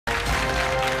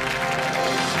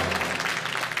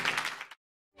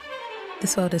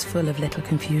This world is full of little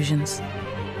confusions.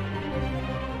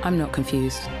 I'm not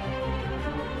confused.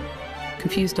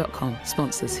 Confused.com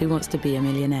sponsors Who Wants to Be a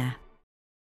Millionaire.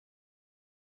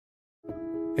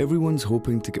 Everyone's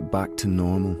hoping to get back to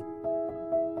normal.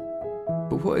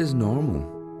 But what is normal?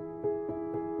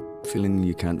 Feeling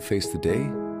you can't face the day?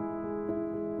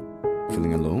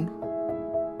 Feeling alone?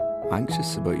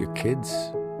 Anxious about your kids?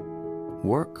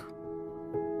 Work?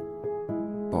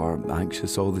 Or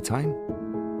anxious all the time?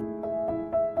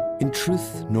 In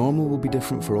truth, normal will be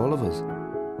different for all of us.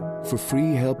 For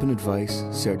free help and advice,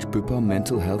 search Bupa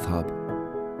Mental Health Hub.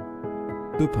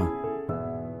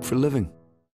 Bupa. For living.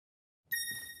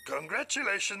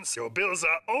 Congratulations, your bills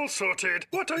are all sorted.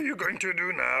 What are you going to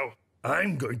do now?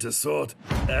 I'm going to sort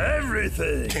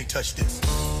everything. You can't touch this.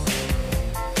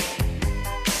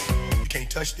 You can't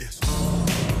touch this.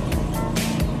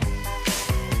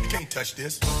 You can't touch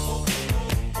this.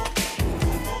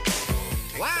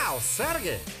 Wow,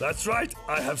 Sergey! That's right,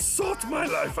 I have sorted my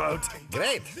life out.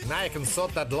 Great, now I can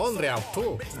sort that laundry out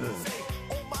too.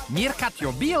 Meerkat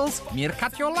your bills,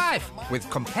 meerkat your life with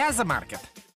Compare the Market.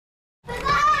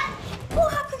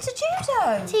 What happened to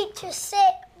Judo? Teacher's sick.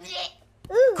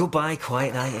 Ooh. Goodbye,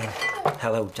 quiet night in.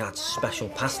 Hello, Dad's special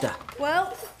pasta.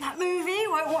 Well, that movie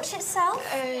won't watch itself.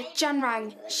 Jan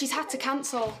rang. She's had to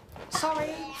cancel.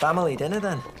 Sorry. Family dinner,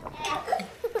 then.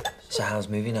 So how's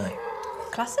movie night?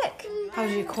 Classic.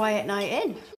 How's your quiet night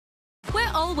in?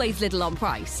 We're always little on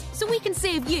price, so we can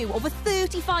save you over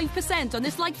 35% on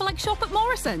this like-for-like shop at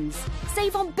Morrison's.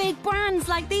 Save on big brands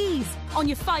like these, on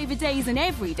your five-a-days and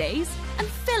everydays, and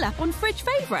fill up on fridge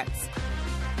favourites.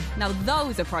 Now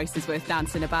those are prices worth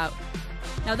dancing about.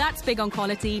 Now that's big on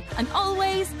quality and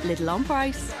always little on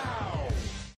price.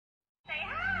 Say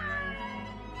hi!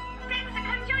 Thanks for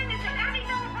come join us at Abby's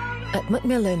Old Home. At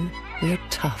Macmillan, we're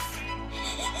tough.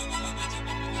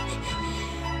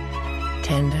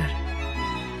 Tender.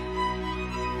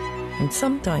 And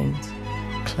sometimes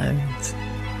clowns.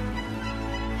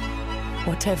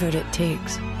 Whatever it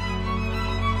takes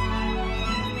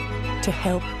to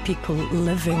help people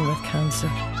living with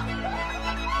cancer.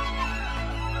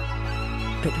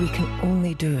 But we can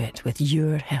only do it with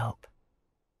your help.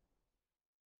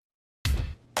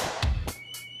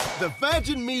 The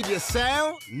Virgin Media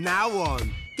sale now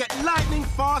on. Get lightning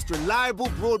fast, reliable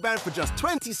broadband for just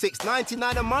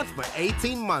 $26.99 a month for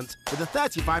 18 months with a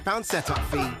 £35 setup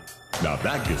fee. Now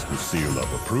that gets the seal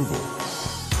of approval.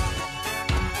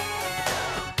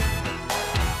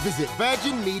 Visit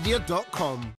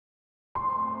virginmedia.com.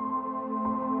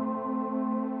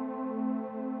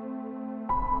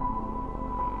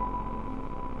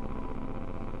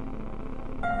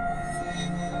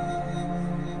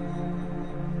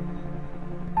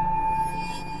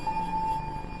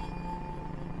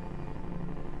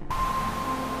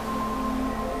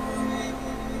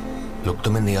 Look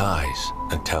them in the eyes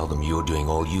and tell them you're doing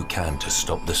all you can to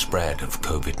stop the spread of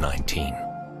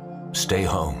COVID-19. Stay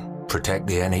home, protect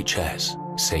the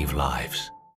NHS, save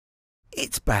lives.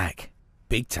 It's back.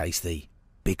 Big tasty,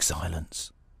 big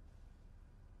silence.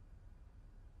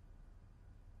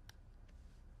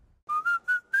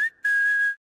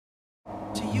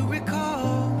 Do you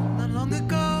recall, not long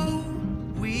ago,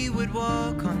 we would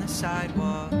walk on the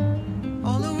sidewalk,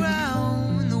 all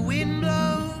around the wind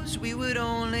blows, we would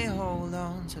only hold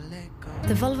on to let go.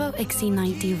 The Volvo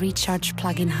XC90 Recharge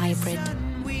Plug-in Hybrid.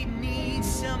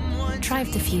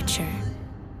 Drive the future.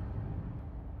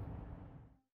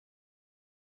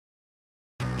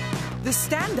 The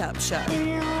stand-up show,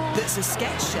 that's a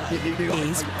sketch show,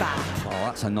 is back. Oh,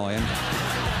 that's annoying.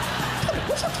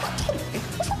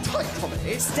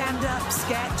 Stand-up,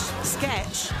 sketch,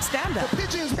 stand-up. The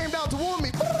pigeons came down to warn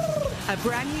me. A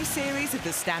brand new series of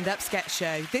the stand-up sketch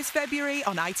show this February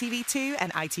on ITV2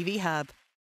 and ITV Hub.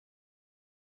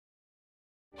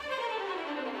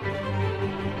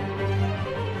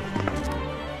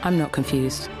 I'm not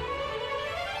confused.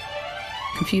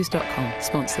 Confused.com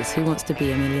sponsors Who Wants to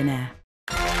Be a Millionaire.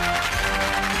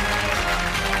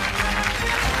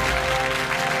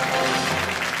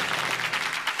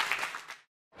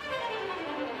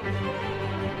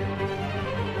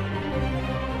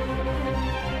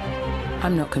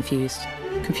 I'm not confused.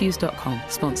 Confused.com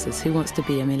sponsors Who Wants to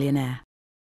Be a Millionaire.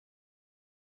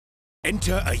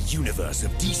 Enter a universe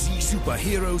of DC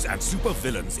superheroes and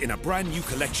supervillains in a brand new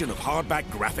collection of hardback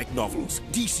graphic novels.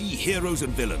 DC Heroes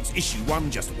and Villains, issue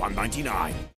 1, just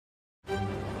 $1.99.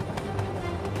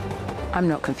 I'm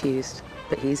not confused,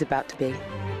 but he's about to be.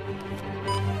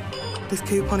 This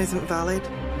coupon isn't valid.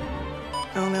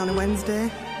 Only on a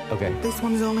Wednesday. Okay. This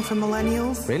one's only for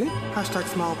millennials. Really? Hashtag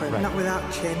small print, Right. not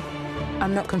without chin.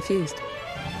 I'm not confused.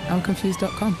 on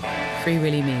confused.com. Free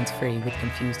really means free with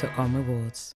confused.com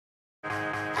rewards.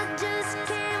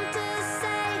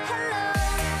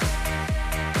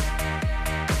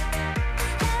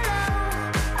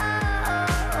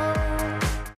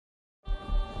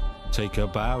 Take a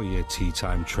bow, you tea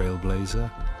time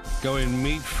trailblazer. Going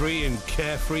meat-free and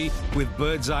carefree with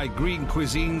Bird's Eye Green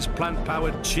Cuisine's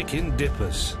plant-powered chicken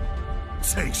dippers.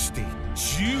 Tasty,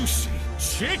 juicy,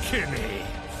 chickeny.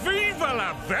 Viva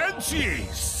la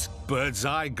veggies! Bird's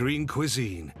Eye Green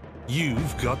Cuisine.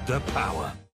 You've got the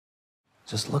power.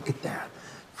 Just look at that.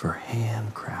 For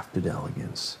handcrafted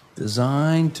elegance.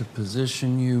 Designed to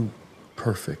position you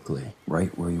perfectly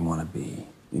right where you want to be.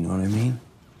 You know what I mean?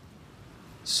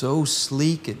 So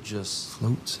sleek it just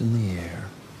floats in the air.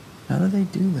 How do they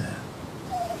do that?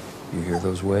 You hear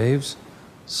those waves?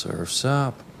 Surf's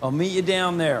up. I'll meet you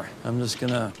down there. I'm just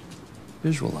gonna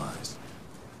visualize.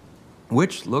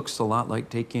 Which looks a lot like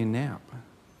taking a nap.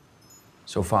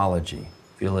 Sophology.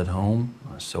 Feel at home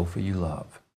on a sofa you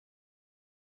love.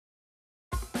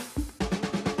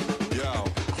 Yo,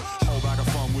 hold back a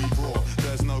fun we brought.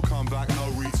 There's no comeback, no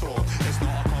retort. It's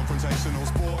not a confrontational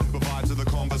sport, but vibes of the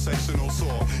conversational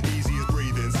sort. Easy as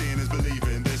breathing, seeing is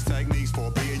believing. This technique's for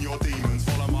being your demons.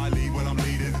 Follow my lead when I'm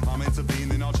leading. I'm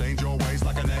intervening, I'll change your ways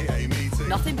like an AA meeting.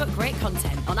 Nothing but great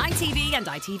content on ITV and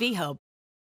ITV Hub.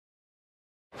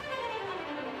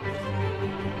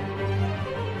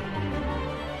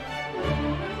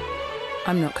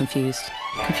 I'm not confused.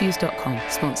 Confused.com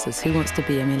sponsors Who Wants to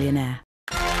Be a Millionaire.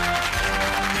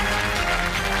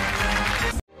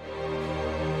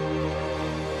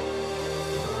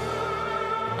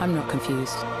 I'm not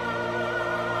confused.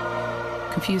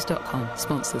 Confused.com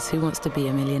sponsors Who Wants to Be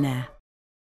a Millionaire.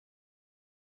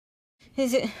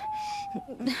 Is it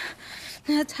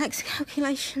tax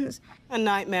calculations? A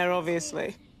nightmare,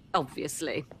 obviously.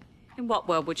 Obviously. In what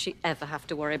world would she ever have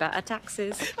to worry about her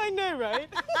taxes? I know, right?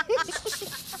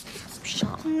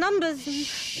 Sharp numbers.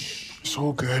 It's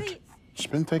all good. It's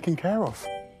been taken care of.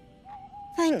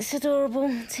 Thanks, adorable,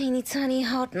 teeny tiny,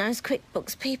 hard-nosed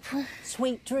QuickBooks people.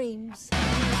 Sweet dreams.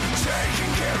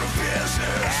 Taking care of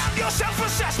business and your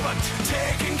self-assessment.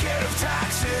 Taking care of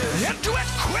taxes and do it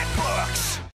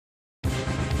QuickBooks.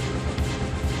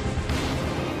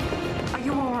 Are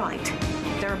you all right?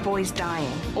 There are boys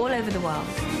dying all over the world,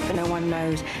 but no one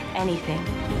knows anything.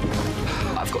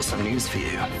 I've got some news for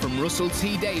you. From Russell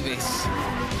T Davis.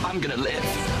 I'm gonna live.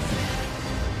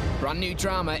 Brand new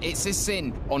drama, It's a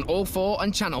Sin, on All 4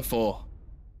 and Channel 4.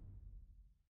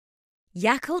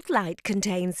 Yakult Light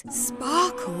contains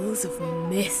sparkles of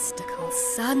mystical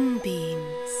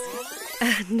sunbeams.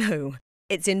 No,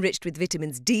 it's enriched with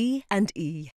vitamins D and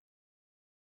E.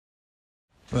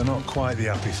 They're not quite the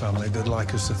happy family they'd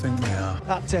like us to think they are.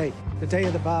 That day, the day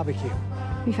of the barbecue.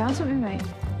 We found something, mate.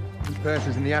 The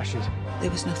person's in the ashes. There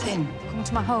was nothing. Come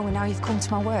to my home and now you've come to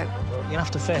my work. You'll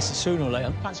have to face it sooner or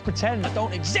later. Let's pretend I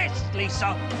don't exist,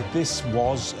 Lisa. If this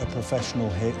was a professional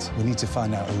hit, we need to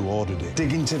find out who ordered it.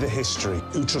 Dig into the history.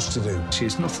 Who trusted who? She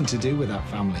has nothing to do with that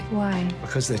family. Why?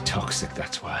 Because they're toxic,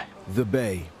 that's why. The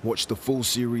Bay. Watch the full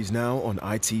series now on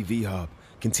ITV Hub.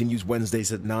 Continues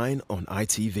Wednesdays at 9 on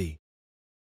ITV.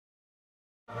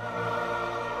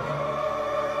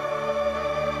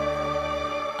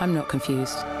 I'm not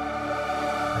confused.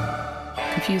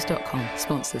 Confused.com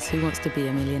sponsors Who Wants to Be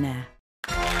a Millionaire.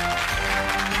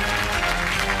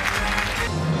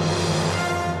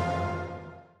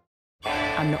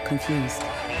 I'm not confused.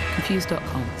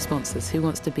 Confused.com sponsors Who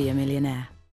Wants to Be a Millionaire.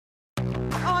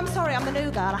 Oh, I'm sorry, I'm the new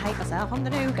girl. I hate myself. I'm the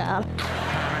new girl.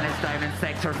 Let's down in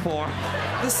Sector 4.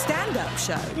 The stand-up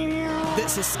show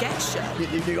that's a sketch show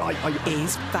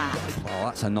is back. Oh,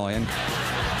 that's annoying.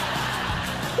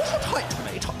 What's your type,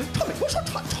 Tommy? Tommy, what's your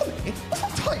type, Tommy? What's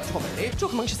your type, Tommy?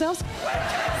 Talk amongst yourselves.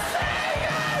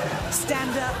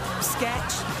 Stand-up,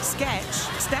 sketch,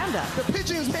 stand-up. The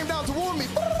pigeons came down to warn me.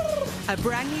 A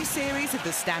brand new series of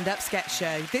the stand-up sketch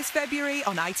show this February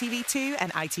on ITV2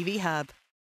 and ITV Hub.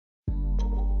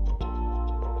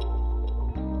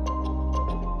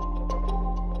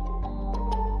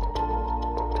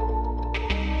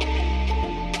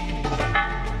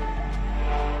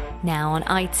 Now on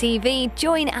ITV,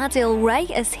 join Adil Ray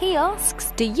as he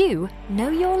asks, do you know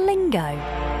your lingo?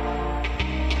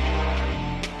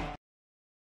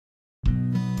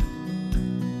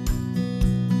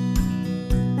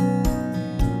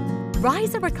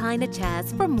 Riser recliner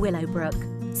chairs from Willowbrook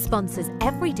sponsors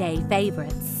everyday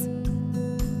favourites.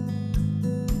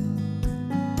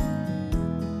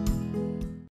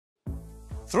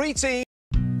 Three teams.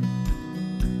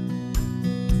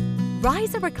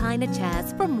 Riser recliner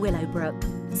chairs from Willowbrook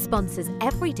sponsors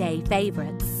everyday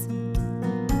favourites.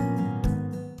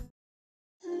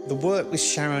 The work with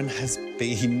Sharon has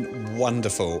been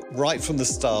wonderful. Right from the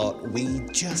start, we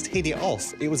just hit it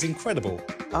off. It was incredible.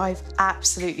 I've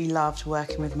absolutely loved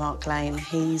working with Mark Lane.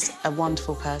 He's a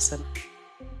wonderful person.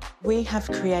 We have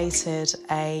created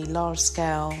a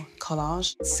large-scale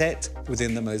collage. Set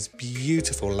within the most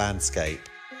beautiful landscape.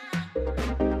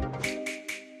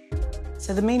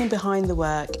 So the meaning behind the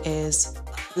work is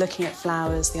looking at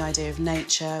flowers, the idea of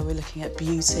nature, we're looking at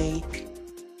beauty.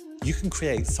 You can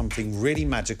create something really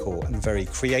magical and very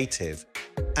creative,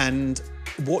 and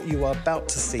what you are about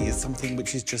to see is something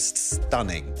which is just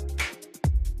stunning.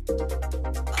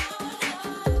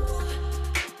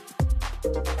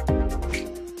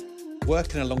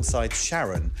 Working alongside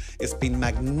Sharon, it's been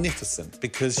magnificent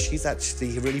because she's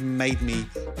actually really made me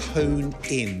hone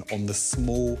in on the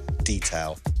small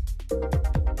detail.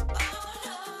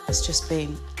 It's just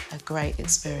been a great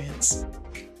experience.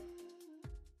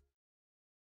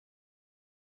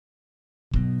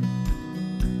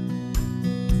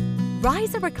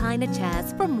 Riser recliner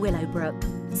chairs from Willowbrook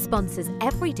sponsors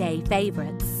everyday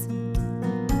favourites.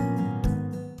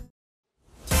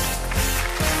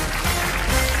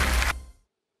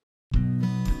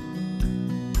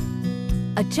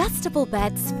 Adjustable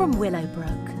beds from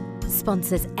Willowbrook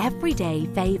sponsors everyday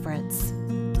favourites.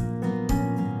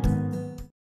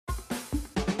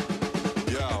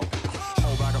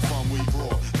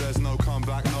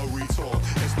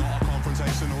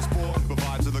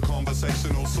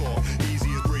 Conversational sort. Easy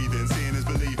as breathing, seeing is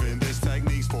believing. This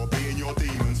technique's for being your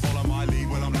demons. Follow my lead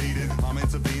when I'm leading. I'm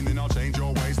intervening, I'll change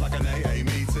your ways like an AA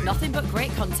meeting. Nothing but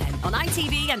great content on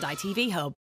ITV and ITV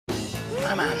Hub.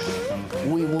 My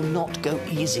man, we will not go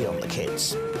easy on the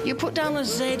kids. You put down a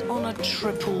Z on a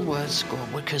triple word score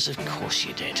because of course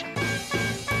you did.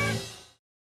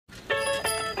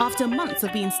 After months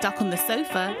of being stuck on the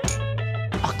sofa,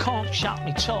 I can't shut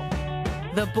me top.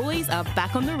 the boys are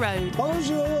back on the road.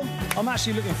 Bonjour. I'm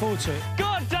actually looking forward to it.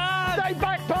 God damn! Stay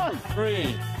back, bud!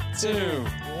 3, 2,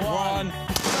 1.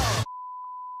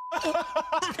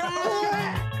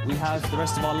 We have the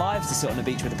rest of our lives to sit on the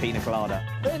beach with a pina colada.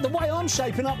 The way I'm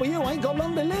shaping up with you, I ain't got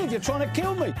long to live. You're trying to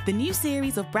kill me. The new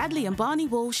series of Bradley and Barney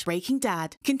Walsh, Breaking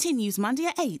Dad, continues Monday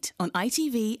at 8 on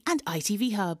ITV and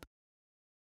ITV Hub.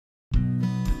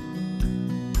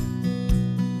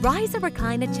 Riser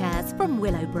recliner chairs from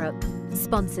Willowbrook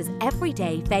sponsors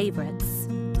everyday favourites.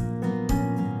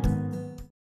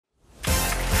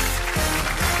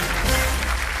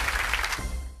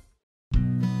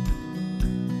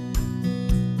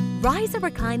 Riser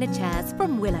recliner chairs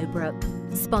from Willowbrook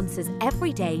sponsors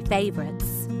everyday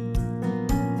favourites.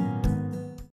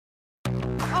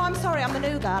 Oh, I'm sorry, I'm the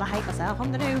new girl. I hate myself.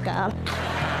 I'm the new girl.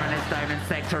 Let's dive in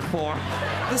Sector 4.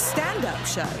 The stand-up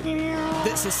show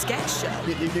that's a sketch show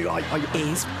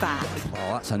is back.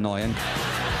 Oh, that's annoying.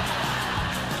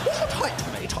 What's your type,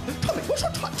 Tommy? Tommy, what's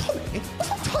your type, Tommy? What's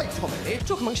your type, Tommy?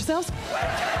 Talk amongst yourselves.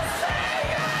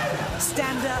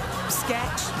 Stand-up,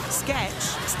 sketch,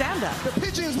 stand-up. The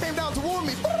pigeons came down to warn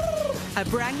me. A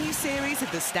brand new series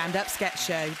of the stand-up sketch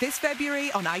show this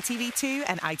February on ITV2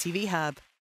 and ITV Hub.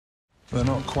 They're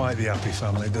not quite the happy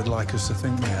family they'd like us to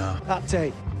think they are. That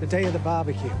day, the day of the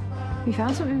barbecue. You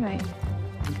found something, mate?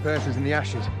 The person's in the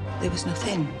ashes. There was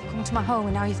nothing. Come to my home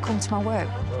and now you've come to my work.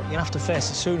 You'll have to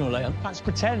face it sooner or later. Let's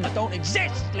pretend I don't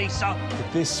exist, Lisa.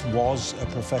 If this was a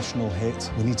professional hit,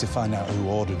 we need to find out who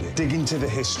ordered it. Dig into the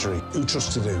history. Who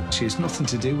trusted who? She has nothing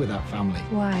to do with that family.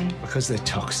 Why? Because they're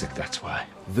toxic, that's why.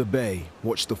 The Bay.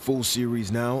 Watch the full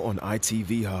series now on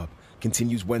ITV Hub.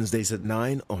 Continues Wednesdays at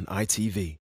 9 on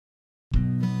ITV.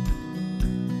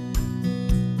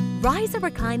 Riser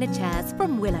recliner chairs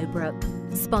from Willowbrook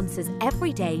sponsors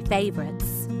everyday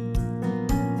favourites.